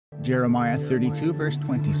Jeremiah 32 verse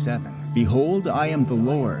 27. Behold, I am the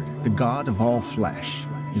Lord, the God of all flesh.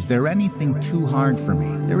 Is there anything too hard for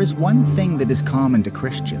me? There is one thing that is common to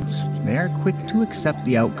Christians. They are quick to accept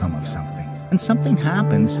the outcome of something. When something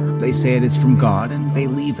happens, they say it is from God and they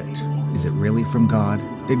leave it. Is it really from God?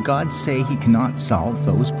 Did God say He cannot solve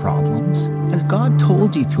those problems? Has God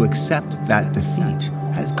told you to accept that defeat?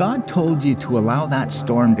 Has God told you to allow that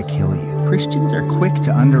storm to kill you? Christians are quick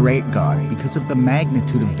to underrate God because of the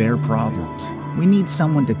magnitude of their problems. We need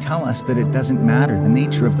someone to tell us that it doesn't matter the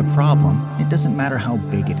nature of the problem. It doesn't matter how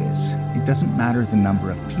big it is. It doesn't matter the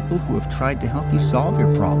number of people who have tried to help you solve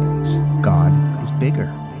your problems. God is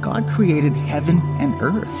bigger. God created heaven and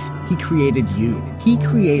earth. He created you. He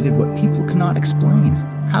created what people cannot explain.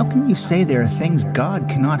 How can you say there are things God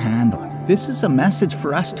cannot handle? This is a message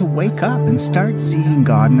for us to wake up and start seeing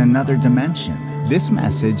God in another dimension. This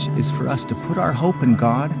message is for us to put our hope in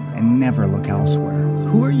God and never look elsewhere.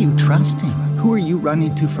 Who are you trusting? Who are you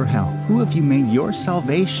running to for help? Who have you made your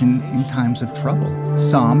salvation in times of trouble?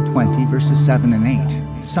 Psalm 20 verses 7 and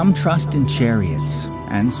 8. Some trust in chariots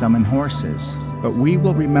and some in horses, but we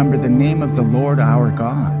will remember the name of the Lord our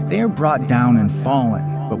God. They are brought down and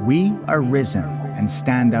fallen, but we are risen and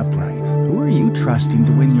stand upright. Who are you trusting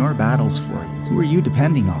to win your battles for you? Who are you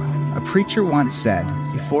depending on? A preacher once said,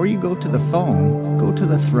 before you go to the phone, go to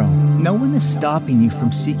the throne. No one is stopping you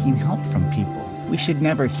from seeking help from people. We should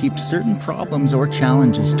never keep certain problems or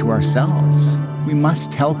challenges to ourselves. We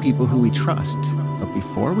must tell people who we trust. But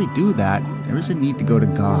before we do that, there is a need to go to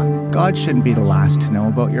God. God shouldn't be the last to know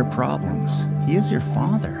about your problems. He is your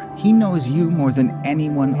Father. He knows you more than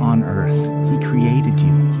anyone on earth. He created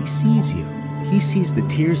you. He sees you. He sees the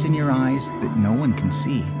tears in your eyes that no one can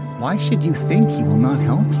see. Why should you think He will not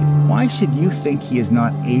help you? Why should you think He is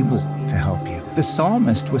not able to help you? The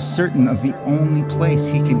psalmist was certain of the only place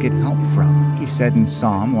he could get help from. He said in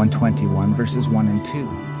Psalm 121 verses 1 and 2,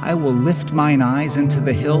 I will lift mine eyes into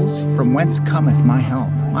the hills, from whence cometh my help.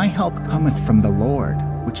 My help cometh from the Lord,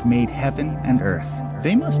 which made heaven and earth.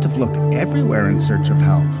 They must have looked everywhere in search of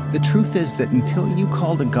help. The truth is that until you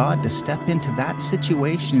call to God to step into that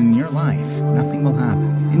situation in your life, nothing will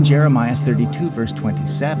happen. In Jeremiah 32 verse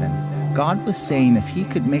 27, God was saying if He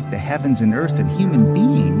could make the heavens and earth and human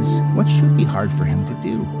beings, what should be hard for Him to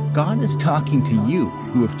do? God is talking to you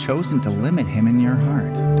who have chosen to limit Him in your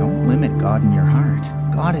heart. Don't limit God in your heart.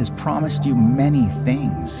 God has promised you many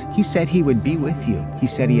things. He said He would be with you. He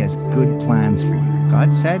said He has good plans for you.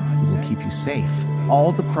 God said He will keep you safe.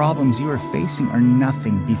 All the problems you are facing are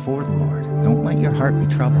nothing before the Lord. Don't let your heart be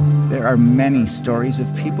troubled. There are many stories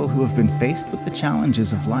of people who have been faced with the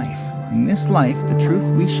challenges of life. In this life, the truth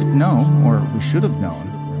we should know, or we should have known,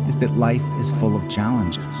 is that life is full of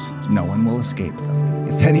challenges. No one will escape them.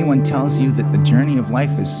 If anyone tells you that the journey of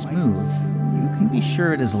life is smooth, you can be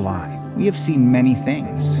sure it is a lie. We have seen many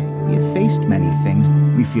things. We have faced many things.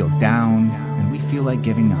 We feel down, and we feel like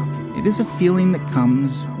giving up. It is a feeling that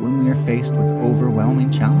comes when we are faced with overwhelming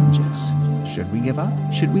challenges. Should we give up?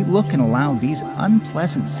 Should we look and allow these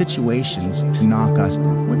unpleasant situations to knock us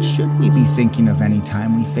down? What should we be thinking of any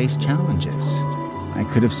time we face challenges? I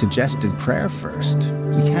could have suggested prayer first.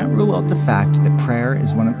 We can't rule out the fact that prayer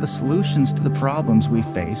is one of the solutions to the problems we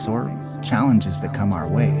face or challenges that come our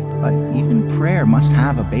way. But even prayer must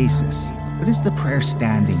have a basis. What is the prayer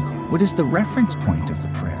standing on? What is the reference point of the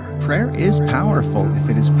prayer? Prayer is powerful if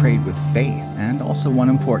it is prayed with faith, and also one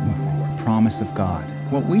important thing, promise of God.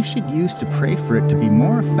 What we should use to pray for it to be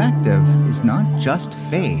more effective is not just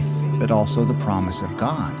faith, but also the promise of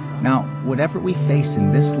God. Now, whatever we face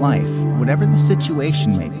in this life, whatever the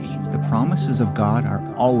situation may be, the promises of God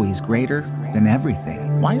are always greater than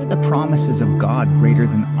everything. Why are the promises of God greater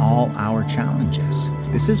than all our challenges?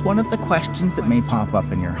 This is one of the questions that may pop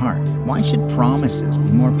up in your heart. Why should promises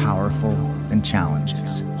be more powerful than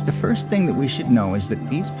challenges? The first thing that we should know is that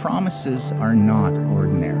these promises are not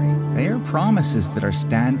ordinary. They are promises that are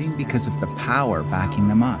standing because of the power backing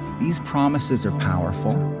them up. These promises are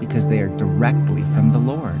powerful because they are directly from the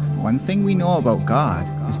Lord. One thing we know about God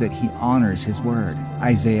is that He honors His word.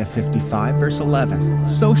 Isaiah 55 verse 11,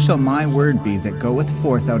 So shall my word be that goeth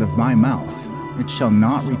forth out of my mouth. It shall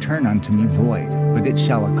not return unto me void, but it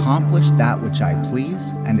shall accomplish that which I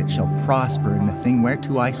please, and it shall prosper in the thing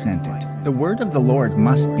whereto I sent it. The word of the Lord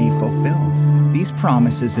must be fulfilled. These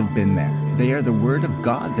promises have been there. They are the word of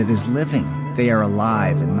God that is living. They are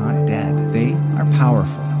alive and not dead. They are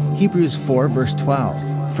powerful. Hebrews 4 verse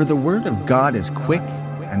 12, For the word of God is quick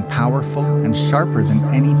and powerful and sharper than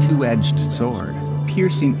any two-edged sword,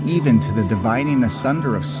 piercing even to the dividing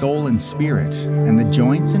asunder of soul and spirit, and the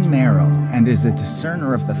joints and marrow, and is a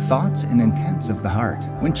discerner of the thoughts and intents of the heart.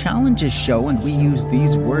 When challenges show and we use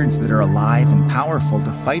these words that are alive and powerful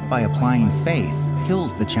to fight by applying faith,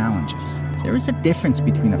 kills the challenges. There is a difference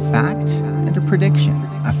between a fact and a prediction.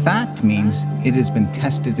 A fact means it has been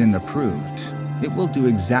tested and approved. It will do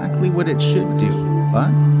exactly what it should do,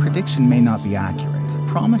 but prediction may not be accurate.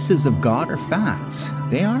 Promises of God are facts.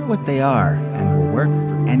 They are what they are and will work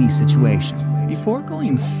for any situation. Before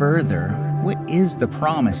going further, what is the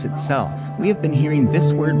promise itself? We have been hearing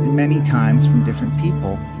this word many times from different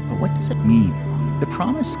people, but what does it mean? The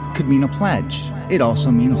promise could mean a pledge. It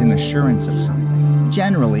also means an assurance of something.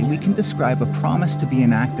 Generally, we can describe a promise to be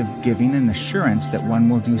an act of giving an assurance that one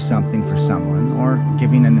will do something for someone, or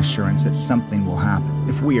giving an assurance that something will happen.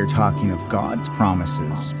 If we are talking of God's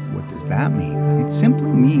promises, what does that mean? It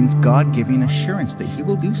simply means God giving assurance that He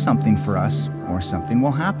will do something for us, or something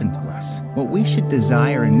will happen to us. What we should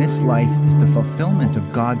desire in this life is the fulfillment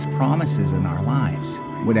of God's promises in our lives.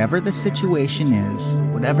 Whatever the situation is,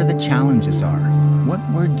 whatever the challenges are, what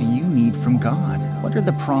word do you need from God? What are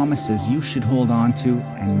the promises you should hold on to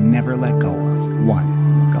and never let go of?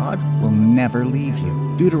 1. God will never leave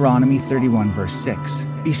you. Deuteronomy 31 verse 6.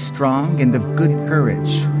 Be strong and of good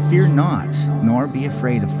courage. Fear not, nor be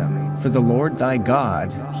afraid of them. For the Lord thy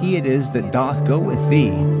God, He it is that doth go with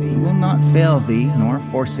thee. He will not fail thee, nor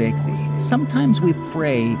forsake thee. Sometimes we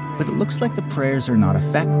pray, but it looks like the prayers are not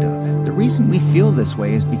effective. The reason we feel this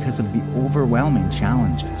way is because of the overwhelming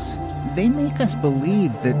challenges. They make us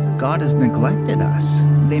believe that God has neglected us.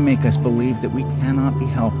 They make us believe that we cannot be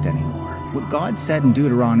helped anymore. What God said in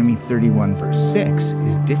Deuteronomy 31 verse 6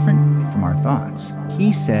 is different from our thoughts.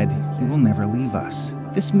 He said He will never leave us.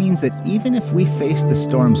 This means that even if we face the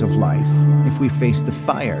storms of life, if we face the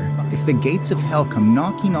fire, if the gates of hell come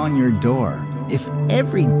knocking on your door, if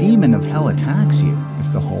every demon of hell attacks you,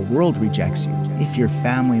 if the whole world rejects you, if your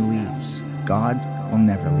family leaves, God will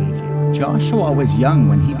never leave you. Joshua was young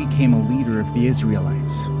when he became a leader of the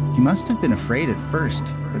Israelites. He must have been afraid at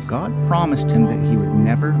first, but God promised him that He would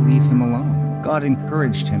never leave him alone. God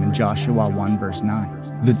encouraged him in Joshua 1 verse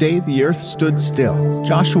 9. The day the earth stood still.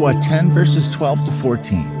 Joshua 10 verses 12 to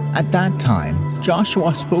 14. At that time,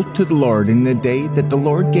 Joshua spoke to the Lord in the day that the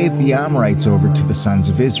Lord gave the Amorites over to the sons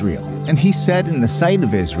of Israel. And he said in the sight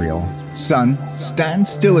of Israel, Sun, stand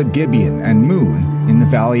still at Gibeon, and moon in the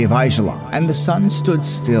valley of Aijalon. And the sun stood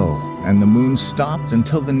still, and the moon stopped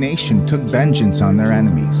until the nation took vengeance on their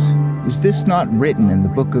enemies. Is this not written in the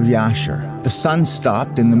book of Yashar? The sun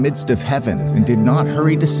stopped in the midst of heaven and did not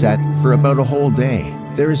hurry to set for about a whole day.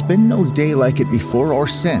 There has been no day like it before or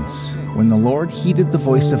since, when the Lord heeded the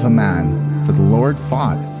voice of a man, for the Lord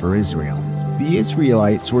fought for Israel. The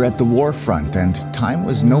Israelites were at the war front, and time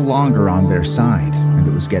was no longer on their side, and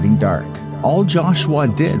it was getting dark. All Joshua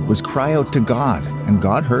did was cry out to God, and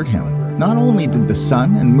God heard him. Not only did the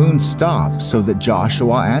sun and moon stop so that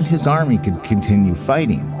Joshua and his army could continue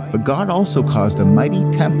fighting, but God also caused a mighty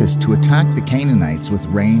tempest to attack the Canaanites with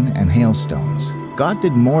rain and hailstones. God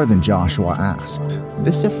did more than Joshua asked.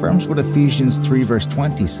 This affirms what Ephesians 3 verse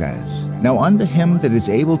 20 says. Now unto Him that is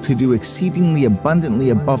able to do exceedingly abundantly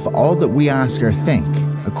above all that we ask or think,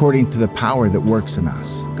 according to the power that works in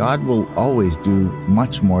us. God will always do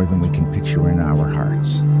much more than we can picture in our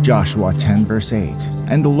hearts. Joshua 10 verse 8.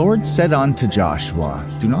 And the Lord said unto Joshua,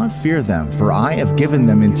 Do not fear them, for I have given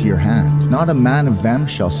them into your hand. Not a man of them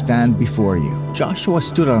shall stand before you. Joshua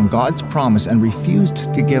stood on God's promise and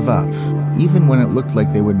refused to give up, even when it looked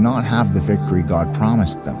like they would not have the victory God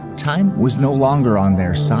promised them. Time was no longer on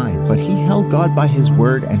their side, but he held God by His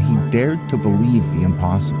word, and he dared to believe the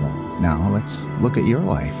impossible. Now let's look at your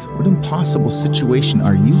life. What impossible situation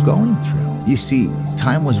are you going through? You see,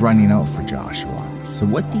 time was running out for Joshua. So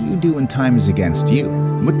what do you do when time is against you?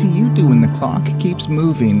 What do you do when the clock keeps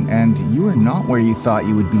moving and you are not where you thought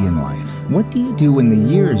you would be in life? What do you do when the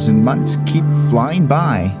years and months keep flying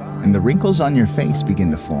by and the wrinkles on your face begin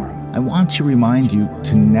to form? I want to remind you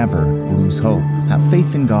to never lose hope. Have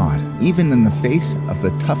faith in God, even in the face of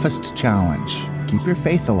the toughest challenge. Keep your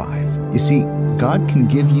faith alive. You see, God can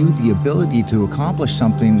give you the ability to accomplish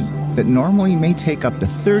something that normally may take up to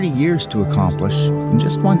 30 years to accomplish in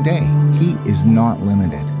just one day. He is not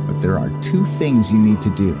limited, but there are two things you need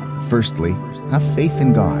to do. Firstly, have faith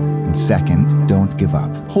in God, and second, don't give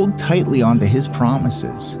up. Hold tightly onto His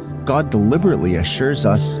promises. God deliberately assures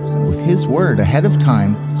us with His word ahead of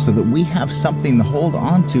time so that we have something to hold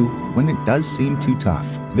on to when it does seem too tough.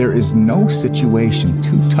 There is no situation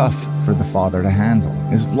too tough for the Father to handle.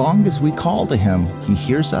 As long as we call to Him, He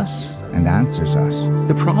hears us and answers us.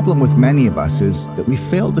 The problem with many of us is that we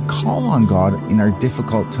fail to call on God in our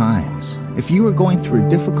difficult times. If you are going through a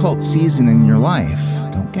difficult season in your life,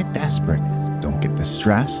 don't get desperate. Don't get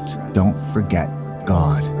distressed. Don't forget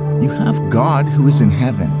God. You have God who is in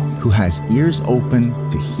heaven, who has ears open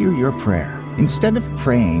to hear your prayer. Instead of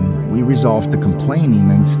praying, we resolve to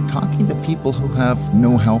complaining and talking to people who have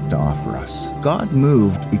no help to offer us. God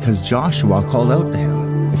moved because Joshua called out to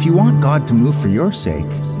him. If you want God to move for your sake,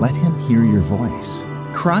 let him hear your voice.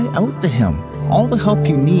 Cry out to him. All the help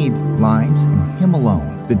you need lies in him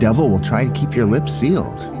alone. The devil will try to keep your lips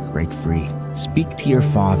sealed. Break free. Speak to your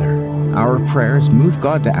Father. Our prayers move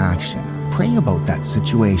God to action. Pray about that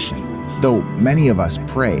situation. Though many of us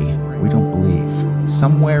pray, we don't believe.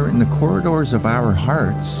 Somewhere in the corridors of our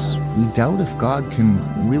hearts, we doubt if God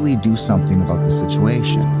can really do something about the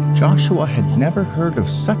situation. Joshua had never heard of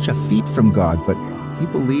such a feat from God, but he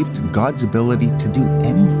believed in God's ability to do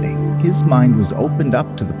anything. His mind was opened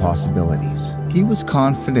up to the possibilities. He was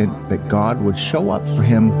confident that God would show up for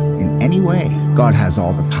him in any way. God has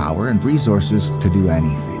all the power and resources to do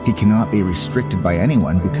anything. He cannot be restricted by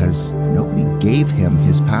anyone because nobody gave him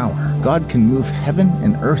his power. God can move heaven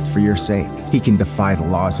and earth for your sake. He can defy the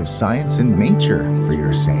laws of science and nature for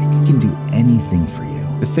your sake. He can do anything for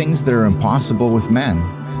you. The things that are impossible with men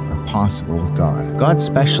are possible with God. God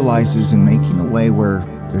specializes in making a way where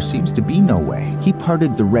there seems to be no way. He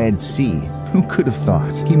parted the Red Sea. Who could have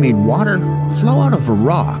thought? He made water flow out of a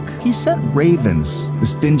rock. He sent ravens, the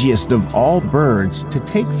stingiest of all birds, to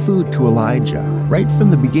take food to Elijah. Right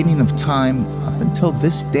from the beginning of time up until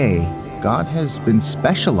this day, God has been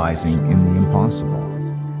specializing in the impossible.